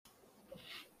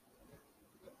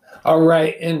All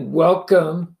right, and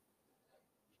welcome.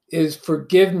 Is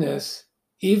forgiveness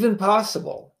even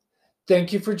possible?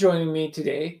 Thank you for joining me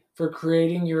today for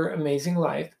creating your amazing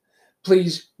life.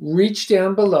 Please reach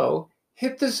down below,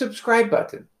 hit the subscribe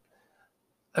button.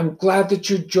 I'm glad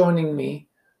that you're joining me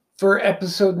for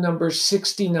episode number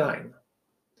 69.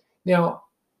 Now,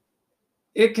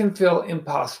 it can feel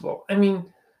impossible.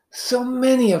 So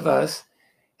many of us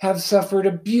have suffered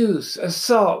abuse,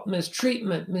 assault,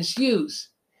 mistreatment, misuse.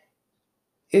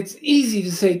 It's easy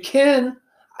to say, Ken,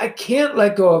 I can't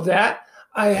let go of that.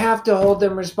 I have to hold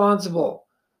them responsible.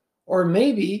 Or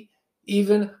maybe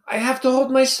even I have to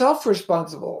hold myself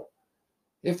responsible.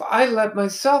 If I let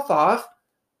myself off,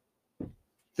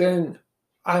 then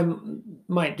I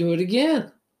might do it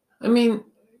again. I mean,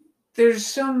 there's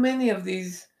so many of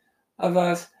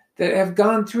us that have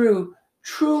gone through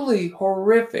truly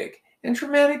horrific and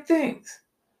traumatic things.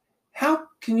 How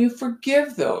can you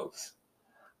forgive those?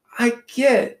 I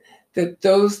get that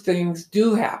those things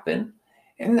do happen,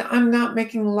 and I'm not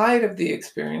making light of the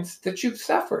experience that you've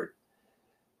suffered.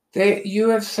 You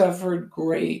have suffered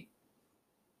great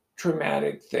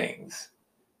traumatic things,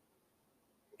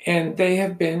 and they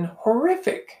have been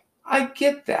horrific. I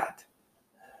get that.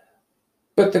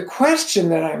 But the question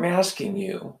that I'm asking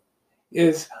you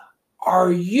is,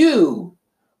 are you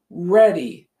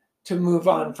ready to move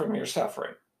on from your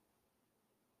suffering?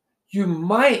 You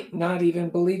might not even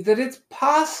believe that it's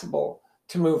possible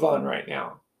to move on right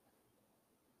now.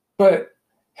 But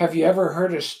have you ever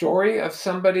heard a story of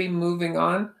somebody moving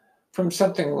on from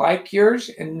something like yours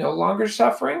and no longer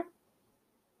suffering?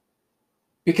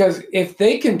 Because if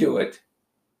they can do it,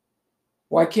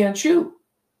 why can't you?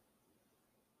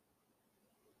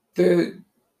 The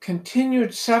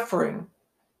continued suffering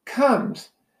comes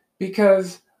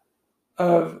because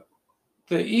of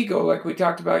the ego, like we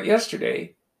talked about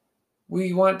yesterday.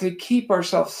 We want to keep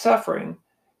ourselves suffering,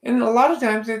 and a lot of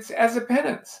times it's as a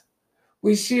penance.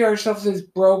 We see ourselves as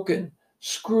broken,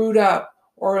 screwed up,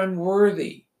 or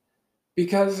unworthy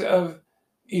because of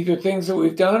either things that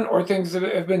we've done or things that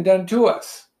have been done to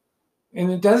us.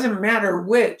 And it doesn't matter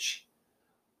which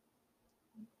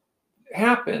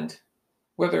happened,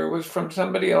 whether it was from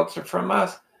somebody else or from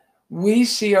us, we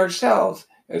see ourselves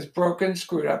as broken,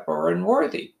 screwed up, or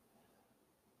unworthy.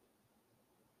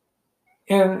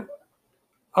 And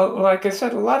like I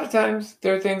said, a lot of times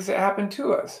there are things that happen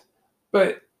to us,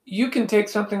 but you can take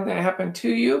something that happened to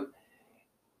you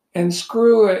and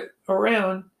screw it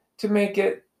around to make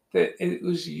it that it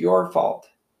was your fault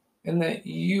and that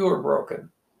you were broken.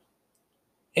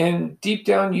 And deep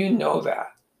down, you know that.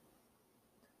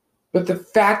 But the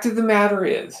fact of the matter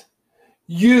is,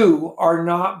 you are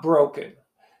not broken.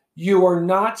 You are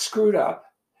not screwed up.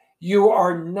 You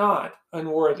are not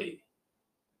unworthy.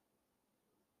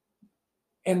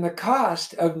 And the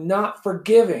cost of not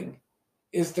forgiving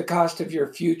is the cost of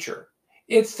your future.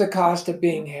 It's the cost of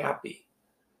being happy.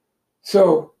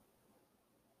 So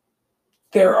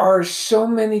there are so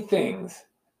many things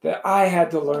that I had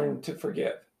to learn to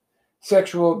forgive.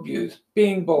 Sexual abuse,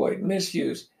 being bullied,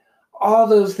 misuse, all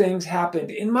those things happened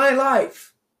in my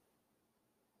life.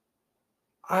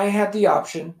 I had the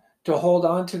option to hold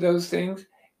on to those things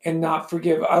and not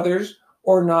forgive others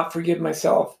or not forgive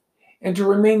myself and to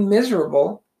remain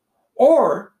miserable,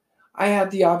 or I had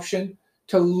the option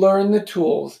to learn the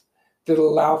tools that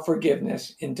allow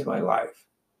forgiveness into my life.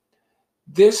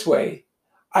 This way,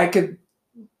 I could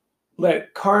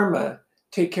let karma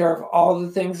take care of all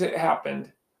the things that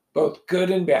happened, both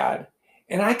good and bad,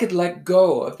 and I could let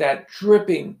go of that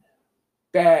dripping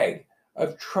bag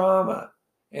of trauma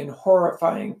and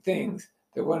horrifying things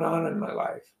that went on in my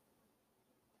life.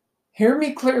 Hear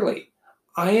me clearly.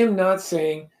 I am not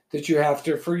saying that you have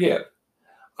to forgive.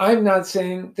 I'm not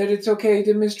saying that it's okay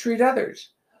to mistreat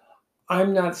others.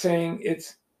 I'm not saying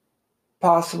it's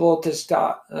possible to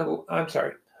stop. I'm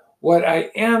sorry. What I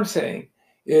am saying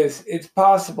is it's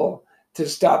possible to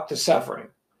stop the suffering,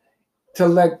 to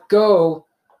let go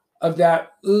of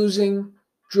that oozing,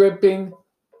 dripping,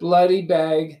 bloody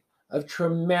bag of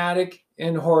traumatic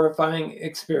and horrifying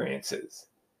experiences.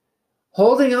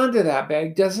 Holding on to that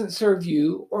bag doesn't serve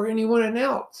you or anyone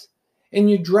else, and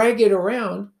you drag it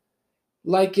around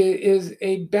like it is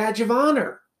a badge of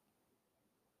honor.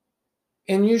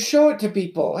 And you show it to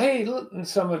people. Hey, look, and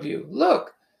some of you,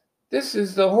 look, this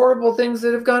is the horrible things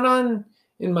that have gone on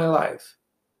in my life.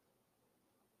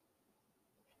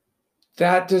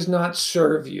 That does not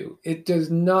serve you. It does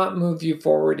not move you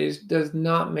forward. It does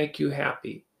not make you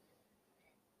happy.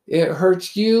 It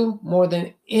hurts you more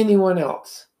than anyone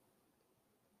else.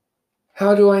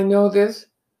 How do I know this?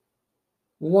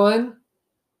 One,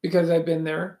 because I've been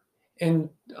there. And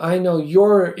I know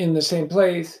you're in the same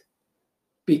place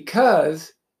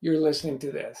because you're listening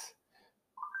to this.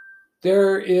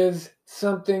 There is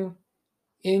something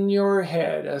in your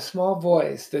head, a small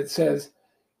voice that says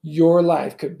your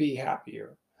life could be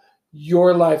happier.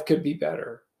 Your life could be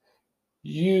better.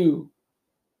 You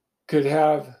could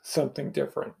have something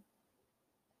different.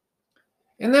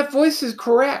 And that voice is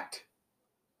correct.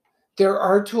 There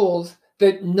are tools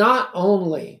that not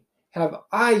only have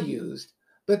I used,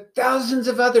 but thousands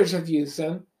of others have used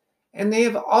them, and they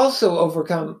have also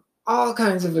overcome all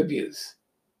kinds of abuse.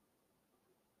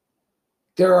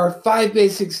 There are 5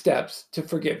 basic steps to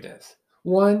forgiveness.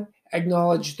 1,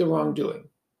 acknowledge the wrongdoing.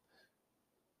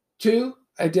 2,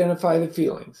 identify the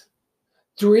feelings.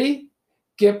 3,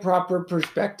 get proper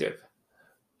perspective.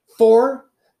 4,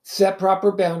 set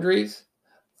proper boundaries.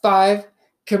 5,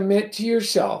 commit to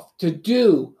yourself to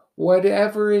do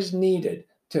whatever is needed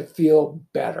to feel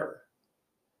better.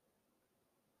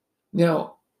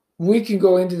 Now, we can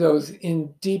go into those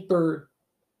in a deeper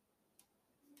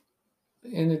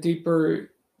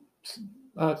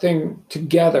thing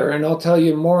together, and I'll tell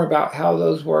you more about how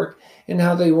those work and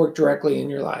how they work directly in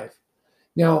your life.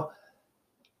 Now,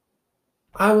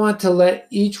 I want to let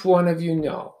each one of you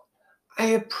know I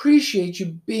appreciate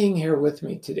you being here with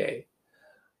me today.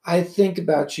 I think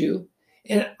about you,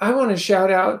 and I want to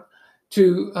shout out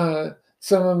to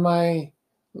some of my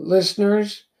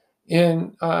listeners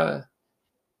in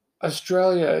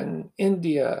Australia and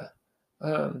India,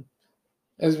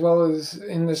 as well as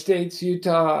in the States,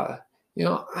 Utah.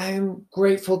 I am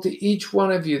grateful to each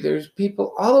one of you. There's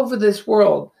people all over this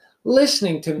world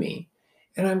listening to me,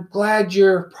 and I'm glad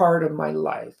you're part of my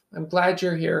life. I'm glad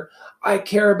you're here. I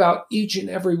care about each and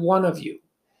every one of you,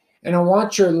 and I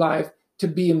want your life to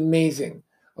be amazing.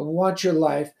 I want your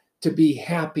life to be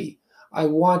happy. I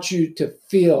want you to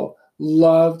feel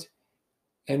loved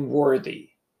and worthy,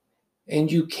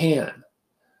 and you can.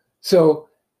 So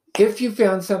if you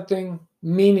found something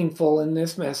meaningful in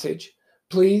this message,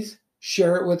 please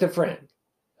share it with a friend.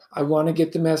 I want to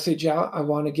get the message out. I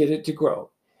want to get it to grow.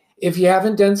 If you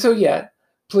haven't done so yet,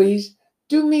 please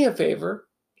do me a favor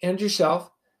and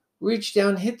yourself. Reach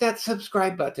down, hit that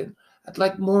subscribe button. I'd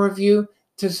like more of you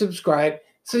to subscribe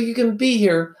so you can be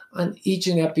here on each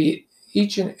and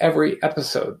every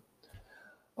episode.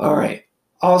 All right.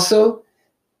 Also,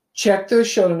 check the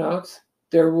show notes.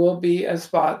 There will be a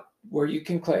spot where you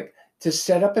can click to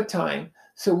set up a time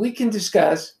so we can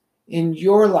discuss in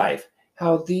your life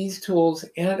how these tools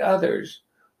and others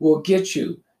will get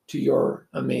you to your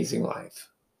amazing life.